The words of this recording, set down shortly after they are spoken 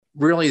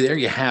really, there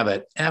you have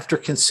it. After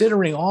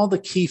considering all the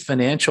key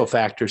financial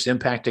factors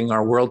impacting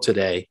our world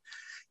today,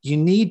 you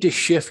need to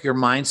shift your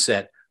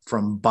mindset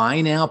from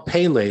buy now,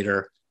 pay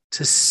later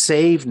to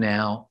save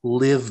now,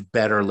 live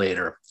better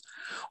later.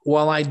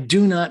 While I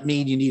do not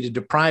mean you need to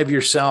deprive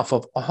yourself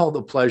of all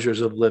the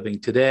pleasures of living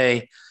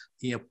today,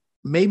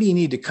 maybe you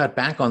need to cut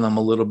back on them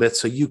a little bit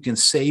so you can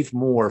save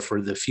more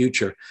for the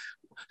future.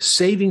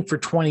 Saving for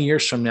 20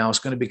 years from now is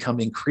going to become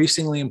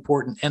increasingly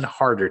important and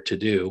harder to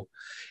do.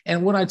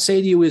 And what I'd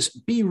say to you is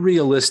be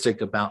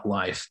realistic about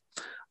life.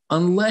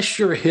 Unless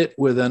you're hit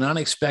with an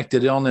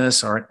unexpected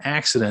illness or an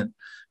accident,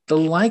 the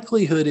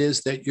likelihood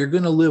is that you're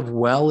going to live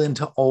well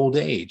into old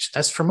age.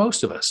 That's for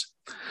most of us.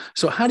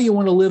 So how do you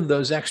want to live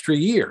those extra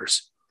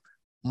years?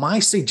 My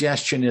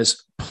suggestion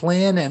is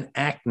plan and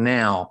act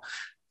now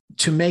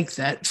to make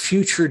that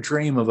future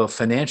dream of a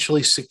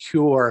financially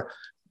secure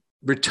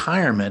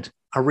retirement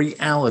a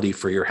reality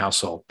for your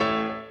household.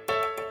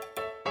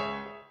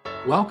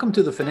 Welcome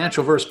to the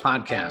Financial Verse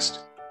Podcast.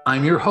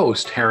 I'm your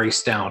host, Harry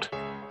Stout.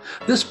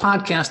 This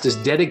podcast is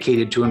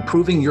dedicated to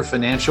improving your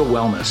financial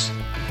wellness.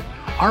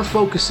 Our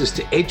focus is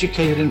to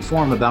educate and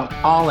inform about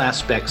all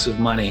aspects of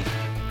money.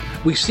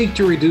 We seek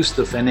to reduce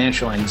the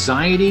financial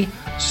anxiety,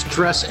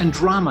 stress, and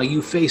drama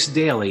you face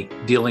daily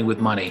dealing with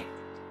money.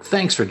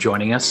 Thanks for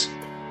joining us.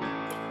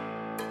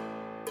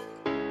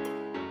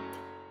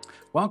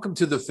 Welcome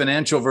to the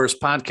Financial Verse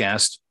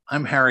Podcast.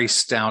 I'm Harry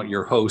Stout,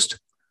 your host.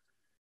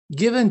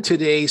 Given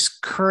today's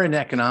current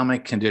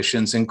economic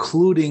conditions,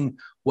 including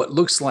what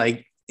looks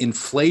like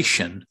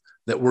inflation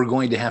that we're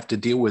going to have to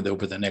deal with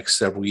over the next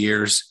several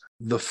years,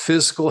 the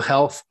physical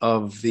health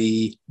of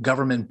the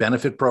government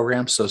benefit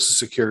programs, Social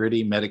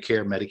Security,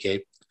 Medicare,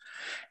 Medicaid,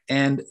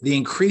 and the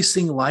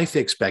increasing life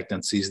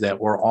expectancies that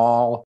we're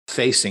all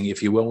facing,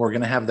 if you will, we're going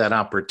to have that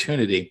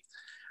opportunity.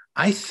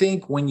 I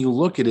think when you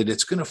look at it,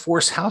 it's going to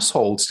force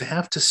households to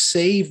have to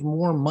save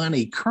more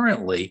money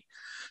currently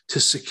to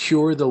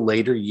secure the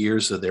later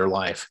years of their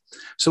life.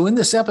 So in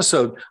this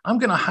episode, I'm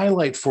going to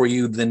highlight for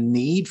you the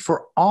need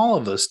for all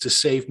of us to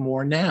save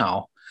more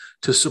now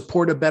to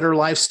support a better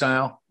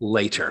lifestyle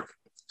later.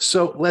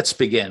 So let's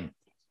begin.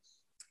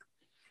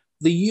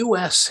 The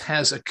U.S.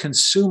 has a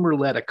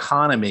consumer-led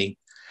economy,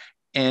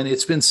 and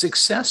it's been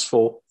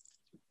successful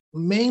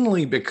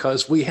mainly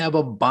because we have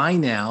a buy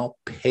now,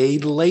 pay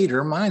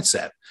later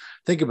mindset.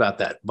 Think about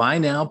that. Buy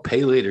now,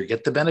 pay later.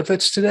 Get the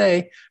benefits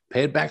today,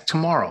 pay it back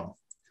tomorrow.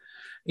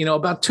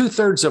 About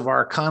 2/3 of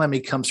our economy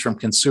comes from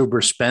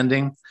consumer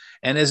spending.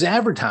 And as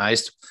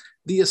advertised,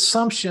 the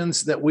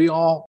assumptions that we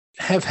all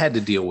have had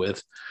to deal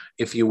with,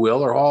 if you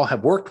will, or all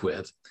have worked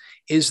with,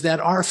 is that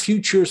our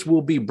futures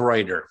will be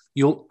brighter.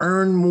 You'll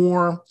earn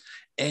more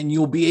and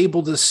you'll be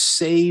able to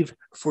save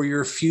for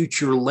your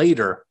future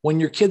later when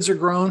your kids are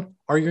grown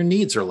or your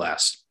needs are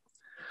less.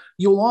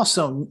 You'll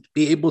also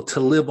be able to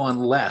live on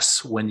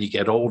less when you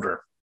get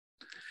older.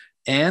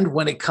 And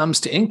when it comes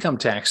to income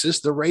taxes,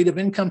 the rate of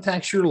income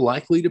tax you're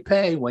likely to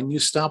pay when you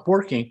stop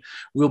working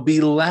will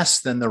be less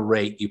than the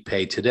rate you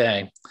pay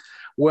today.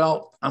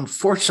 Well,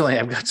 unfortunately,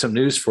 I've got some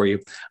news for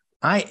you.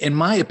 In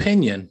my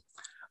opinion,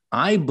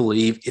 I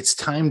believe it's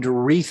time to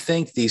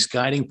rethink these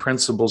guiding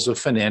principles of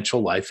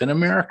financial life in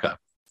America.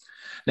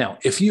 Now,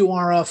 if you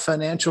are a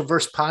Financial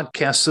Verse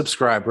Podcast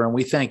subscriber, and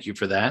we thank you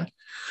for that,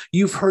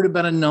 you've heard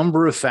about a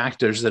number of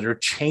factors that are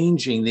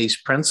changing these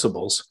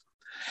principles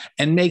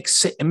and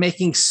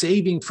making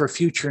saving for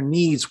future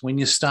needs when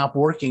you stop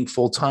working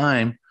full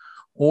time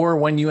or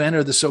when you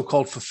enter the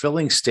so-called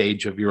fulfilling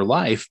stage of your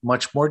life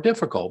much more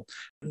difficult.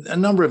 A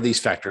number of these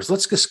factors.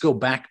 Let's just go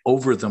back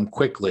over them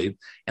quickly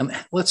and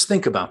let's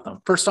think about them.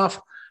 First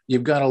off,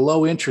 you've got a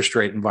low interest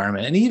rate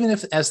environment. And even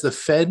if as the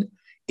Fed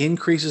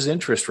increases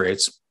interest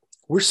rates,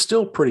 we're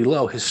still pretty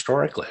low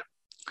historically.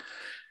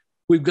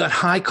 We've got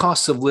high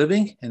costs of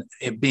living and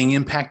it being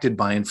impacted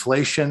by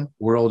inflation,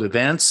 world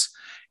events,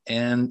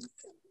 and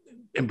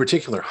in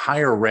particular,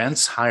 higher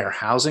rents, higher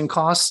housing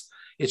costs.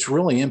 It's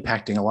really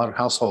impacting a lot of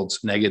households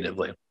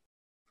negatively.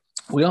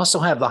 We also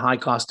have the high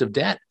cost of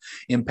debt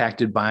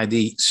impacted by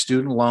the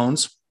student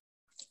loans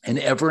and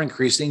ever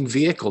increasing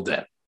vehicle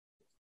debt.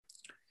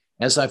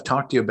 As I've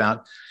talked to you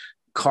about,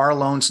 car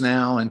loans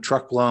now and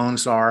truck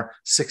loans are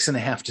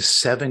 6.5 to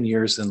 7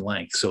 years in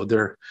length. So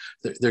they're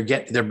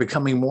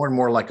becoming more and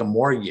more like a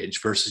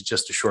mortgage versus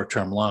just a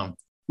short-term loan.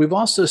 We've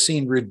also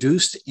seen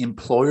reduced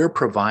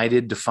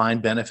employer-provided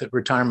defined benefit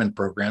retirement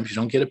programs. You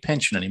don't get a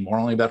pension anymore.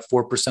 Only about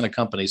 4% of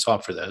companies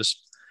offer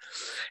those.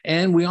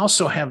 And we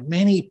also have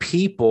many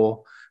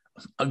people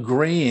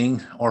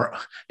agreeing, or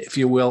if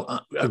you will,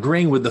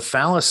 agreeing with the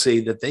fallacy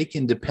that they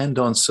can depend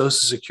on Social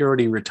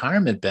Security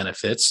retirement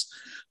benefits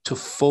to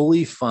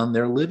fully fund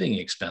their living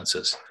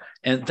expenses.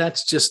 And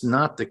that's just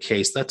not the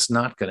case. That's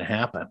not going to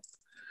happen.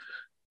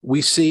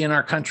 We see in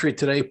our country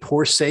today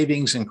poor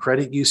savings and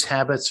credit use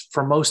habits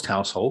for most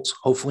households,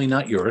 hopefully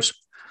not yours,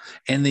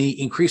 and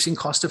the increasing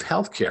cost of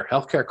healthcare.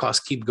 Healthcare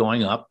costs keep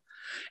going up.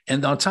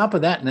 And on top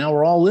of that, now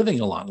we're all living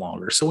a lot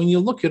longer. So when you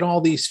look at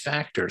all these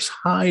factors,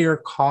 higher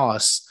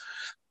costs,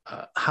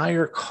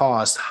 higher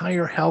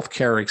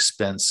healthcare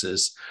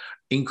expenses,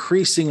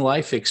 increasing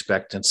life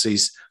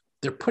expectancies,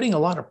 they're putting a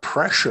lot of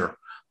pressure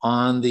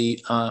on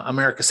the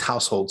America's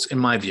households, in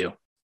my view.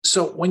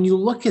 So when you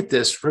look at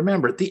this,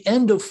 remember, the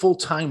end of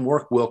full-time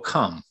work will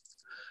come.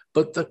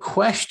 But the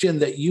question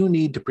that you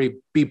need to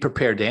be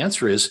prepared to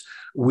answer is,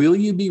 will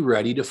you be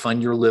ready to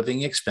fund your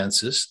living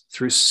expenses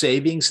through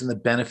savings and the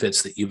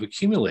benefits that you've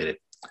accumulated?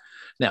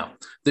 Now,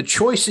 the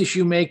choices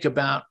you make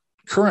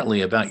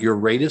currently about your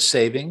rate of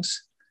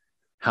savings,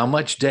 how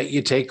much debt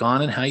you take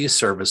on and how you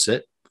service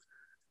it,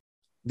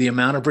 the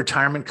amount of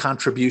retirement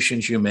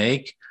contributions you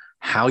make,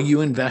 how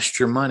you invest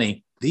your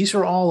money, these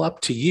are all up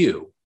to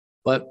you.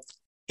 But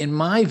in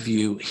my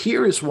view,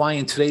 here is why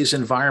in today's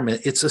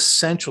environment, it's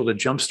essential to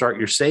jumpstart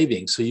your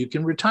savings so you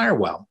can retire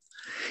well.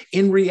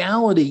 In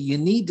reality, you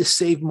need to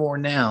save more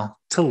now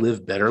to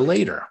live better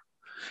later.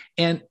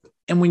 And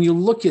when you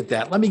look at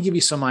that, let me give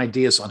you some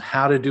ideas on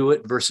how to do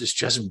it versus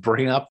just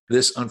bring up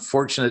this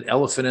unfortunate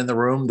elephant in the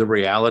room, the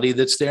reality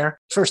that's there.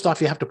 First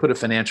off, you have to put a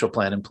financial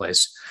plan in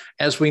place.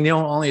 As we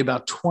know, only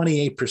about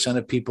 28%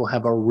 of people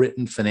have a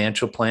written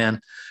financial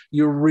plan.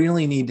 You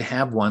really need to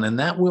have one, and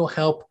that will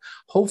help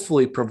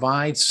hopefully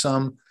provide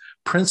some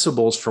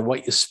principles for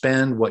what you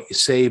spend, what you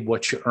save,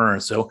 what you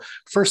earn. So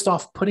first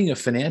off, putting a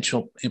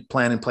financial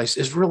plan in place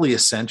is really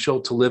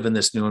essential to live in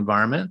this new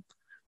environment.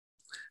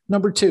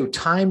 Number two,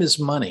 time is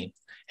money.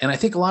 And I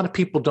think a lot of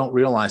people don't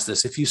realize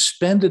this. If you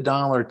spend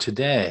 $1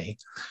 today,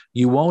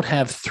 you won't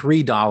have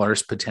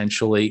 $3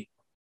 potentially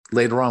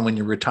later on when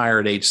you retire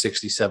at age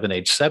 67,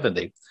 age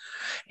 70.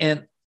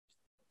 And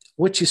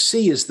what you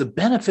see is the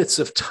benefits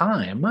of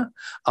time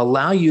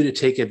allow you to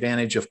take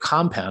advantage of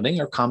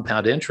compounding or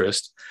compound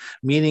interest,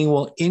 meaning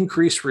will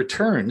increase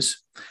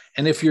returns.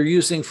 And if you're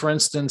using, for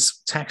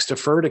instance,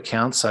 tax-deferred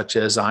accounts such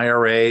as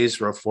IRAs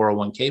or a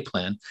 401k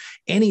plan,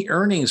 any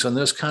earnings on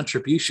those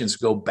contributions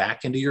go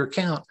back into your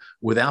account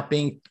without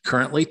being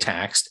currently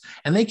taxed,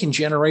 and they can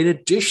generate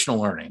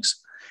additional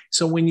earnings.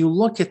 So when you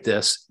look at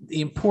this,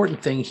 the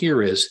important thing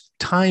here is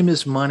time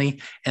is money,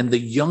 and the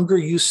younger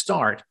you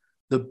start,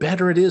 the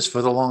better it is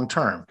for the long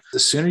term. The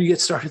sooner you get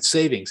started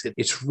savings,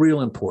 it's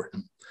real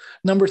important.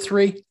 Number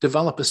three,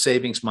 develop a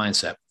savings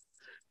mindset.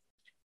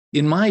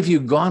 In my view,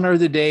 gone are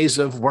the days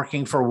of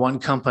working for one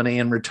company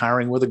and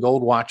retiring with a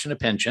gold watch and a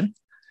pension.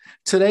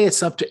 Today,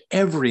 it's up to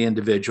every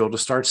individual to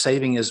start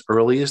saving as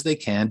early as they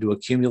can to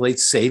accumulate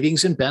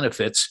savings and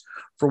benefits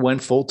for when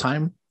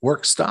full-time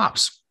work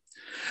stops.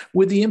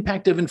 With the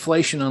impact of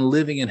inflation on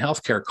living and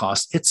healthcare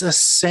costs, it's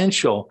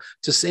essential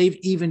to save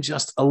even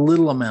just a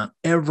little amount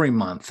every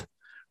month.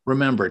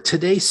 Remember,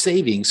 today's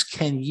savings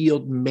can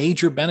yield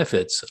major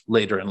benefits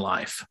later in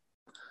life.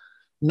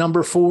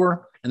 Number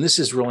four, and this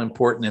is real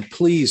important, and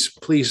please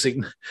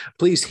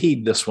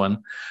heed this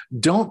one.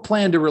 Don't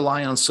plan to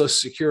rely on Social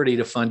Security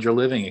to fund your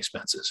living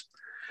expenses.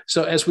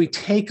 So as we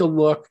take a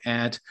look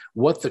at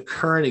what the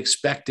current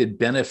expected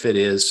benefit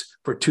is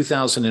for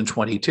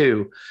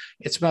 2022,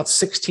 it's about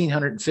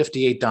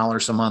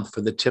 $1,658 a month for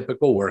the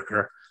typical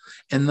worker.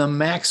 And the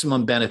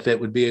maximum benefit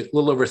would be a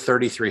little over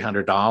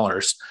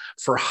 $3,300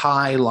 for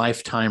high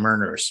lifetime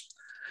earners.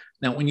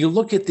 Now, when you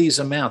look at these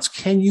amounts,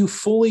 can you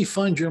fully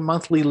fund your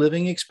monthly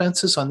living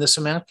expenses on this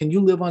amount? Can you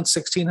live on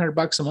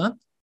 $1,600 a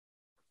month?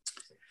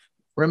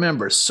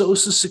 Remember,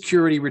 Social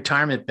Security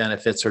retirement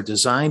benefits are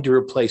designed to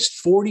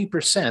replace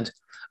 40%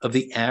 of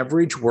the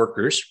average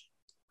worker's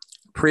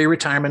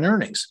pre-retirement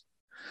earnings,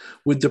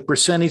 with the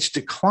percentage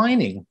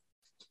declining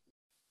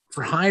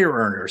for higher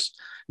earners.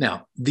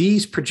 Now,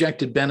 these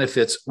projected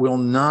benefits will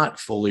not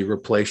fully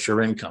replace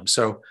your income.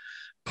 So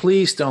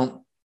please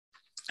don't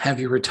have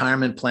your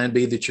retirement plan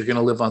be that you're going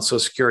to live on Social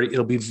Security.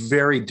 It'll be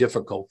very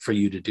difficult for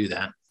you to do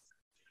that.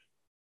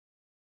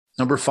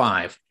 Number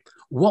five,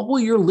 what will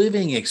your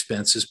living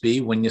expenses be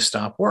when you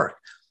stop work?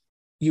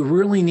 You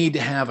really need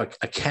to have a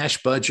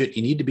cash budget.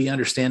 You need to be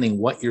understanding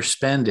what you're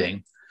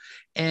spending.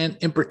 And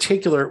in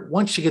particular,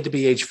 once you get to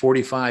be age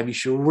 45, you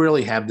should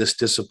really have this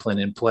discipline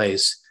in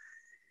place.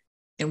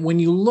 And when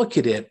you look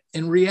at it,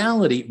 in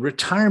reality,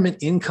 retirement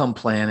income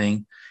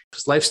planning,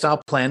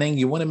 lifestyle planning,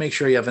 you want to make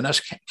sure you have enough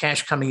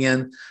cash coming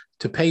in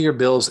to pay your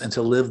bills and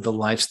to live the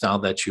lifestyle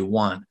that you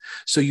want.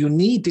 So you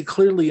need to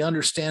clearly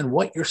understand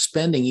what you're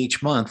spending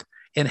each month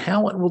and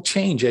how it will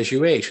change as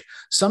you age.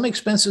 Some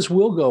expenses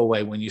will go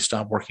away when you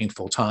stop working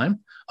full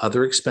time.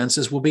 Other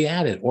expenses will be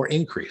added or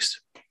increased.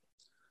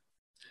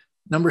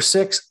 Number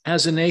six,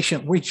 as a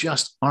nation, we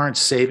just aren't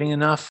saving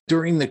enough.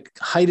 During the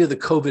height of the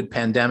COVID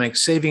pandemic,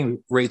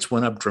 saving rates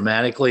went up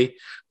dramatically,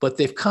 but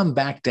they've come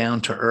back down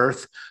to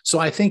earth. So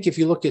I think if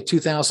you look at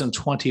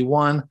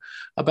 2021,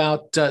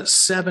 about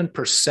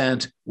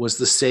 7% was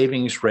the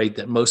savings rate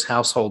that most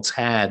households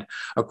had,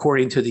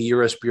 according to the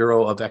U.S.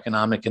 Bureau of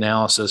Economic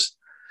Analysis.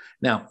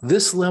 Now,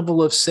 this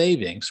level of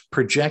savings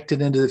projected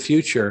into the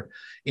future,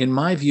 in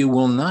my view,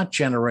 will not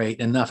generate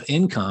enough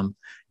income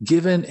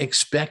given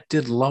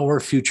expected lower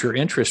future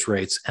interest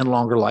rates and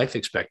longer life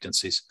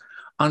expectancies.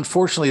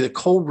 Unfortunately, the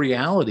cold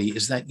reality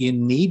is that you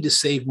need to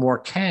save more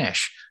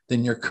cash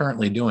than you're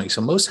currently doing. So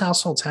most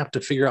households have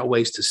to figure out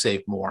ways to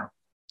save more.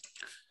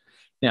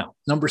 Now,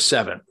 number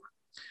seven,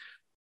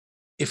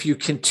 if you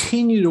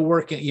continue to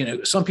work,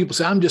 some people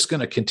say, I'm just going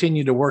to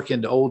continue to work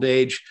into old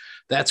age.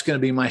 That's going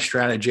to be my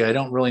strategy. I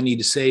don't really need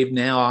to save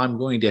now. I'm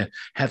going to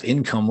have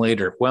income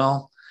later.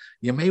 Well,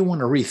 you may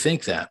want to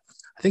rethink that.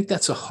 I think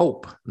that's a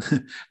hope,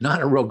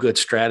 not a real good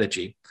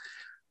strategy.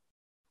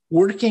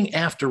 Working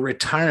after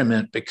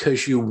retirement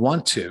because you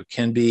want to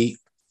can be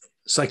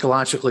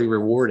psychologically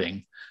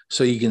rewarding,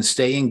 so you can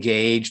stay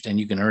engaged and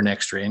you can earn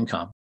extra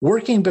income.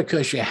 Working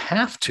because you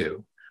have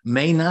to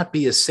may not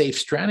be a safe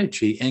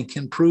strategy and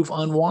can prove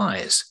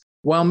unwise.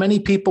 While many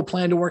people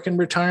plan to work in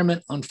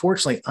retirement,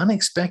 unfortunately,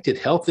 unexpected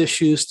health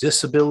issues,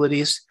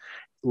 disabilities,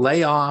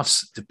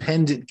 layoffs,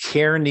 dependent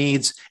care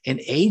needs,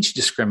 and age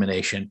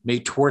discrimination may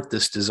thwart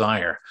this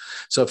desire.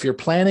 So if you're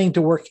planning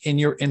to work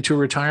into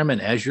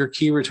retirement as your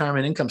key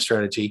retirement income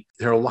strategy,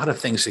 there are a lot of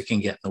things that can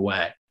get in the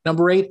way.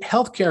 Number 8,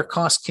 healthcare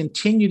costs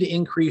continue to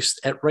increase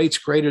at rates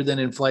greater than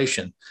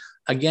inflation.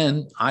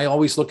 Again, I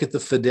always look at the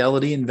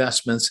Fidelity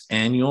Investments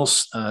annual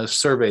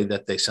survey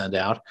that they send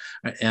out,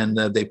 and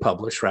they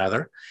publish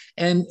rather.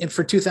 And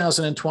for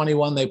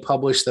 2021, they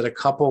published that a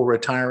couple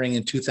retiring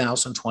in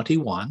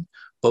 2021,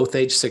 both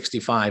age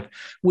 65,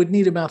 would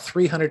need about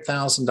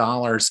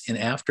 $300,000 in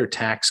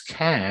after-tax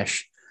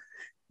cash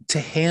to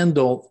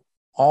handle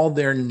all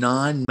their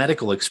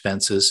non-medical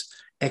expenses,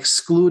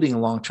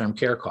 excluding long-term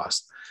care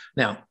costs.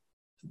 Now,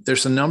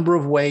 there's a number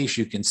of ways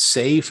you can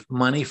save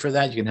money for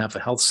that. You can have a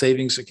health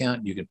savings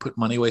account. You can put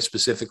money away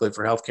specifically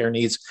for healthcare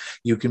needs.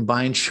 You can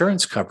buy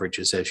insurance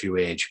coverages as you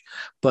age.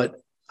 But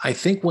I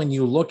think when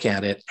you look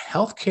at it,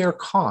 healthcare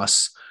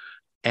costs,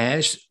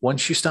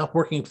 once you stop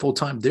working full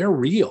time, they're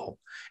real,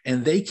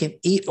 and they can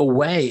eat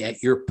away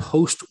at your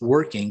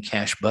post-working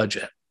cash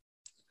budget.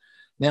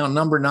 Now,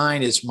 number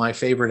 9 is my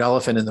favorite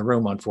elephant in the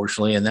room,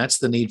 unfortunately, and that's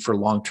the need for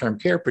long-term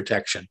care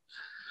protection.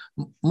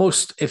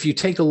 If you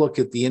take a look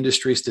at the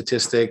industry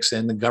statistics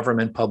and the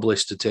government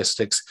published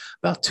statistics,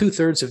 about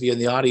 2/3 of you in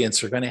the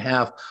audience are going to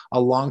have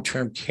a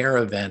long-term care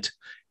event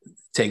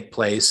take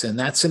place. And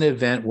that's an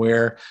event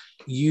where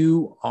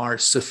you are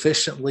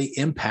sufficiently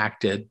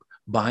impacted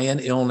by an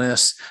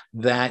illness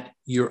that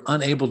you're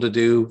unable to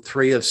do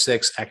 3 of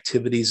 6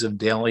 activities of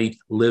daily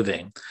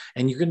living.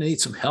 And you're going to need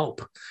some help.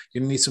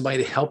 You're going to need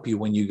somebody to help you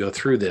when you go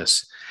through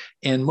this.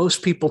 And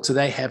most people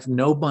today have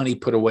no money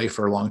put away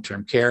for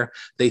long-term care.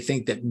 They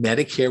think that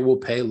Medicare will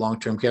pay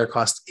long-term care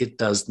costs. It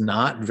does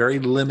not. Very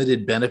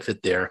limited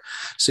benefit there.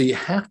 So you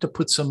have to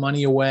put some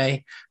money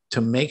away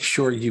to make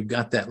sure you've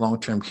got that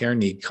long-term care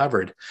need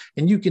covered.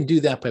 And you can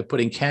do that by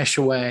putting cash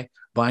away,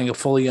 buying a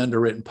fully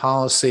underwritten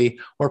policy,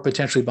 or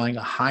potentially buying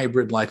a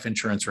hybrid life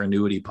insurance or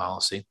annuity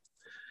policy.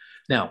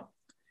 Now,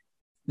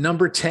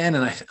 number 10,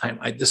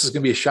 and this is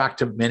going to be a shock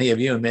to many of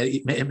you, and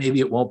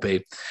maybe it won't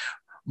be.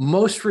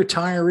 Most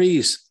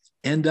retirees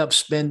end up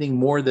spending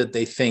more than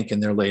they think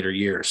in their later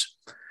years.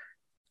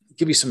 I'll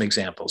give you some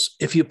examples.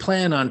 If you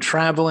plan on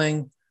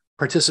traveling,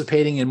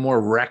 participating in more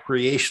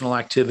recreational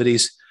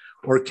activities,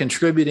 or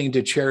contributing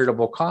to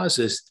charitable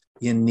causes,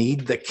 you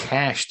need the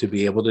cash to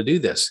be able to do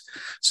this.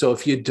 So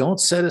if you don't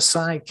set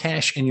aside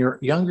cash in your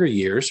younger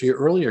years or your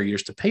earlier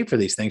years to pay for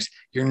these things,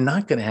 you're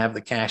not going to have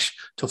the cash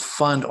to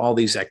fund all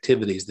these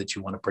activities that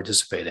you want to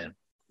participate in.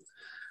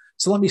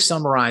 So let me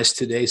summarize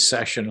today's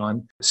session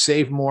on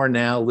Save More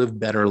Now, Live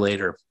Better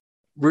Later.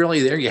 Really,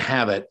 there you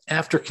have it.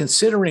 After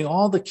considering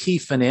all the key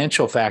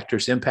financial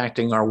factors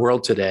impacting our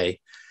world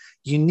today,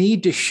 you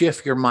need to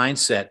shift your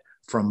mindset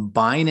from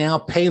buy now,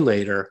 pay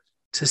later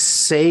to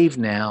save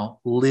now,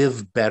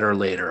 live better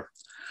later.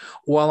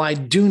 While I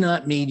do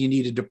not mean you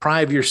need to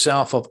deprive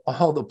yourself of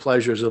all the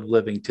pleasures of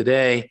living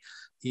today,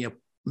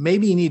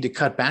 maybe you need to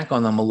cut back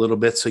on them a little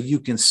bit so you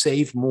can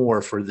save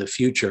more for the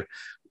future.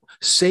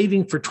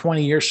 Saving for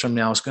 20 years from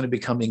now is going to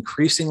become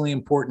increasingly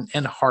important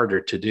and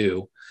harder to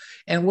do.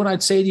 And what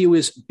I'd say to you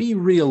is be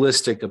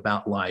realistic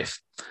about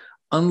life.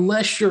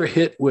 Unless you're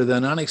hit with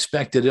an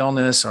unexpected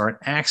illness or an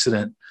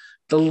accident,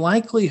 the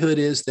likelihood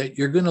is that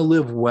you're going to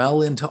live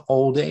well into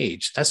old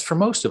age. That's for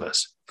most of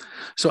us.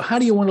 So how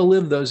do you want to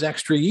live those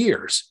extra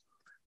years?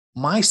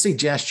 My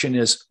suggestion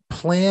is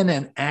plan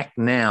and act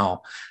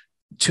now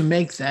to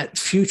make that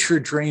future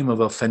dream of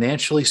a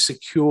financially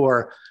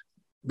secure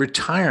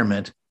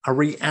retirement a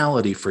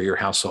reality for your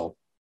household.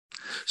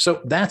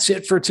 So that's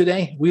it for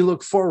today. We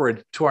look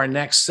forward to our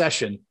next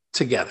session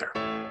together.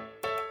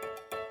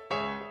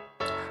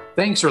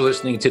 Thanks for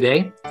listening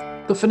today.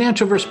 The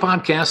Financialverse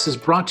podcast is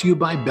brought to you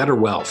by Better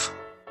Wealth.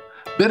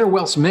 Better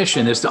Wealth's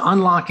mission is to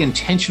unlock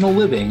intentional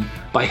living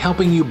by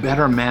helping you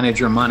better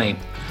manage your money.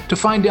 To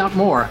find out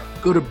more,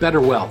 go to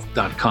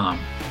betterwealth.com.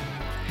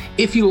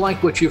 If you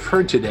like what you've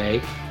heard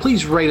today,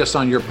 please rate us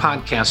on your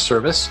podcast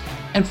service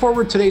and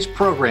forward today's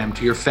program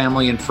to your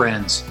family and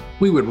friends.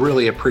 We would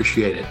really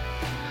appreciate it.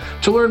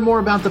 To learn more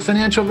about the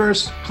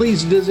Financialverse,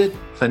 please visit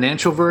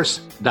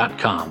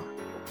financialverse.com.